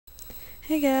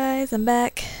Hey guys, I'm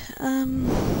back.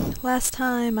 Last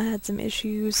time I had some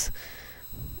issues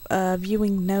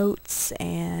viewing notes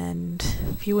and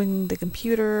viewing the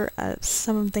computer,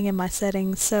 something in my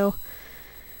settings, so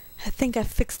I think I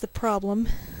fixed the problem.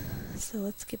 So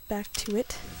let's get back to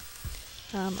it.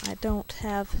 I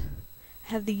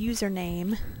have the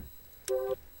username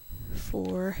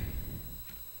for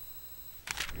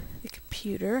the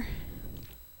computer.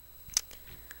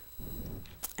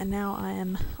 And now I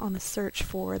am on a search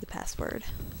for the password.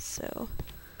 So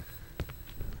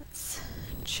let's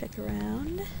check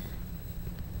around.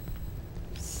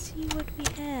 See what we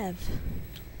have.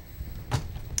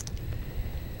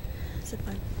 As if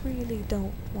I really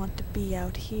don't want to be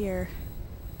out here.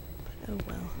 But oh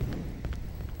well.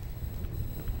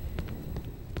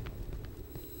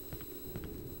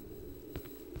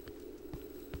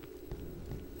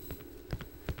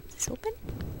 Is this open?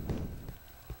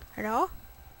 Hello?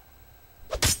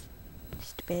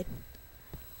 Stupid.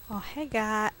 Oh, hey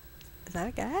guy. Is that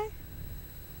a guy?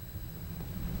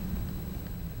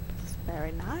 It's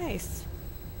very nice.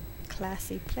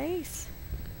 Classy place.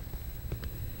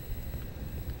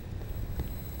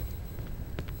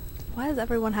 Why does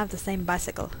everyone have the same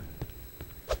bicycle?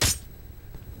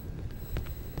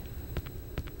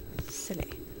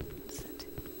 Silly. What's that?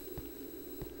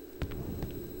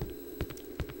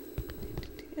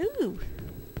 Ooh!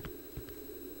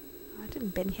 I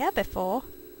didn't been here before.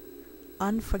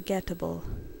 Unforgettable.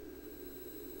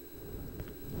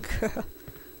 Girl,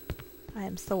 I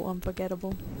am so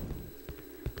unforgettable.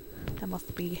 That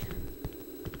must be.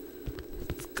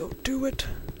 Let's go do it.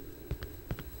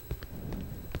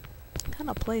 What kind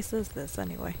of place is this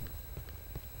anyway?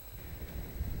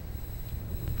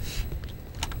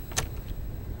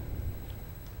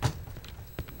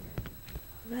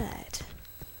 Right.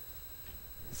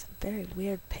 Some very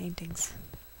weird paintings.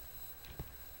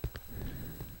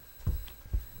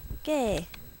 Okay.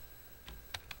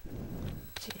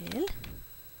 Chill.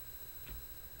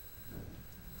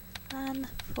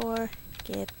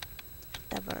 Unforgettable.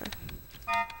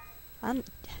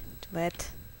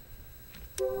 Wait.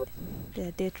 Did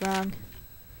I do it wrong?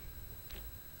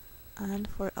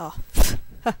 Oh.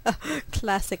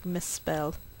 Classic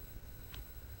misspell.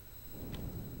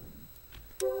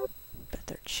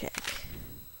 Better check.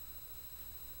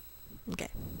 Okay.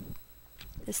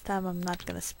 This time I'm not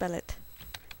gonna spell it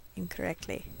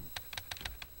incorrectly.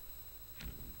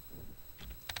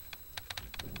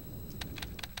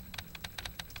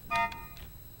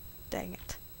 Dang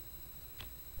it.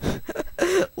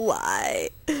 Why?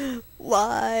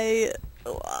 Why?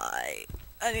 Why?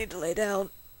 I need to lay down.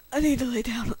 I need to lay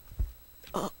down.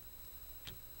 Oh.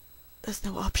 There's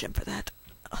no option for that.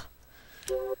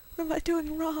 What am I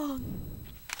doing wrong?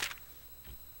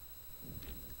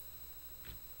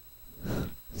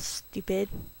 Stupid.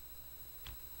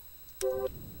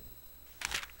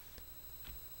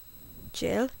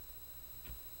 Jill?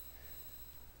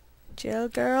 Jill,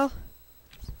 girl?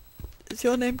 Is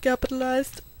your name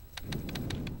capitalized?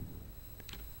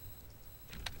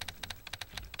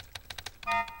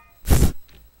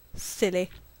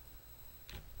 Silly.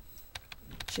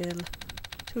 Jill.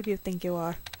 Who do you think you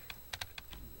are?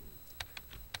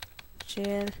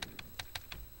 Jill.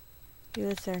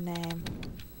 Username.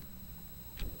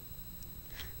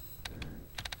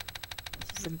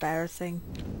 This is embarrassing.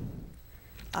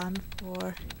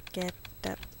 Unforgettable.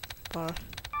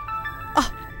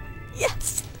 Oh!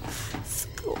 Yes!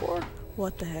 Score!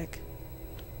 What the heck?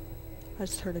 I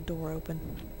just heard a door open.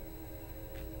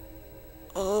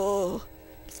 Oh!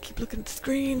 Just keep looking at the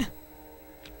screen.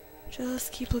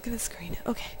 Just keep looking at the screen.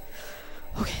 Okay.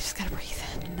 Okay, just gotta breathe.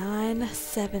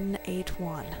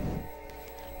 9781.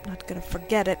 I'm not gonna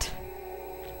forget it.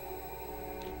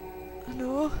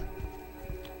 Hello?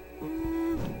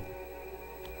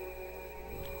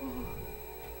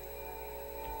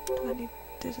 Do I need...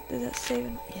 Did that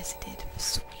save? Yes, it did.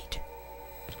 Sweet.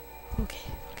 Okay,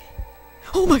 okay.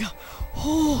 Oh my god!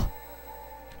 Oh!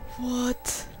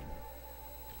 What?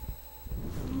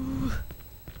 Ooh.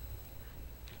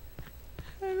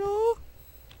 Hello?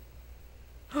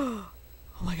 Oh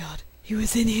my god. He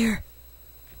was in here.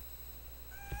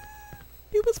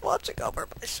 He was watching over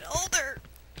my shoulder.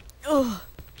 Oh.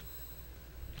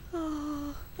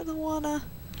 Oh, I don't wanna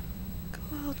go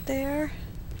out there.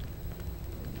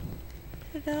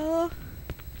 Hello?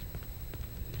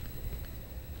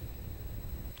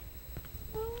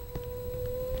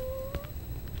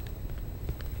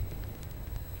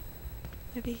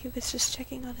 Maybe he was just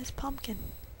checking on his pumpkin.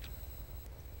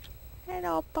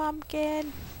 Hello,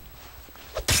 pumpkin.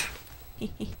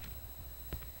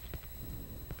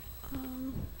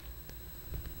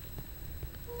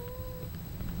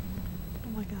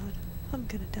 I'm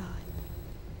gonna die.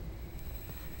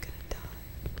 I'm gonna die.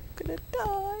 I'm gonna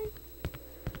die.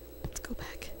 Let's go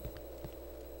back.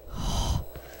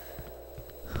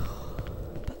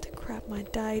 About to grab my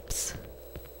DIAPS.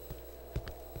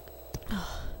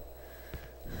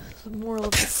 The moral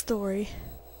of the story.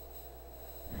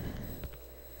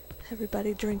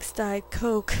 Everybody drinks Diet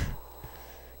Coke.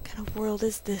 What kind of world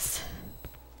is this?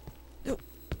 Nope.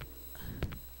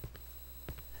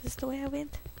 Is this the way I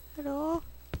went at all?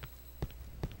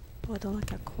 Oh, I don't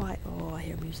like how quiet. Oh, I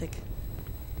hear music.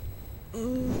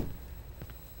 Who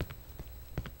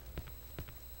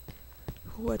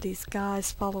are these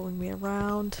guys following me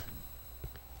around?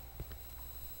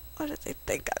 Why do they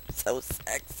think I'm so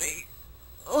sexy?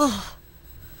 Ugh.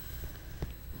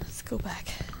 Let's go back.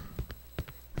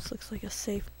 This looks like a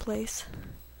safe place.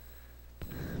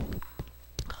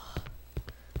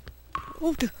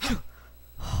 Oh,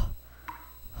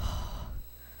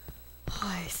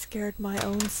 I scared my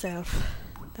own self.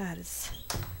 That is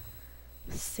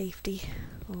safety.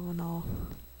 Oh no.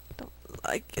 Don't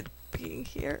like it being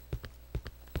here.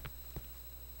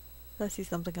 Did I see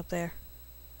something up there?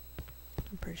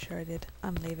 I'm pretty sure I did.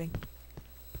 I'm leaving.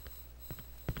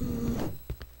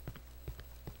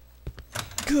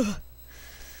 Good.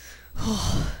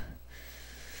 Oh.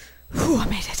 Whew, I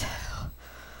made it.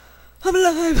 I'm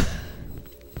alive!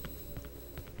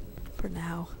 For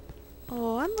now.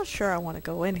 Oh, I'm not sure I want to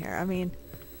go in here. I mean,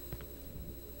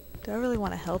 do I really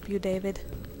want to help you, David?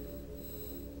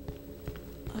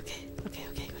 Okay.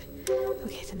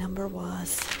 Okay, the number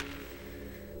was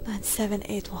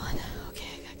 9781. Okay,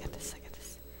 I got this.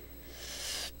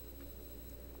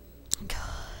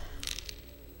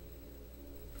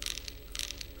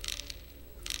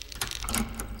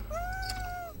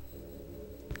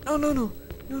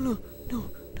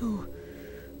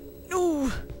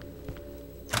 No.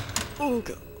 Oh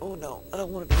god. Oh no, I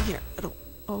don't want to be here.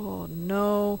 Oh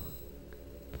no.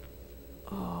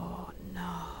 Oh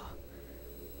no.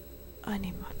 I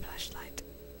need my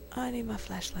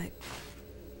flashlight.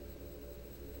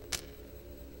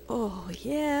 Oh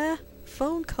yeah.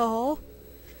 Phone call.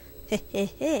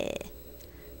 Hehehe.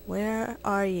 Where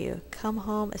are you? Come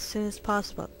home as soon as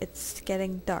possible. It's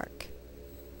getting dark.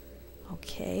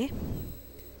 Okay.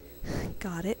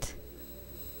 Got it.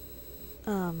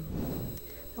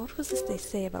 What was this they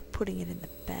say about putting it in the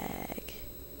bag?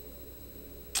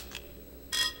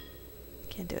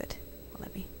 Can't do it. Won't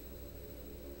let me.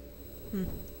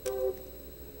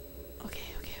 Okay.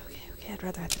 I'd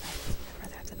rather have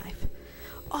the knife.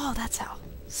 Oh, that's how.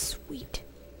 Sweet.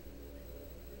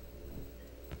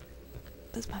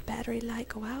 Does my battery light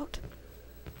go out?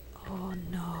 Oh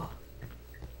no.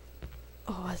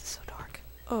 Oh, it's so dark.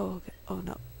 Oh, okay. Oh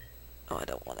no. Oh, I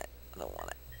don't want it.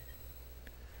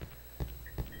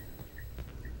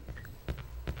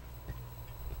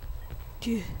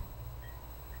 Dude.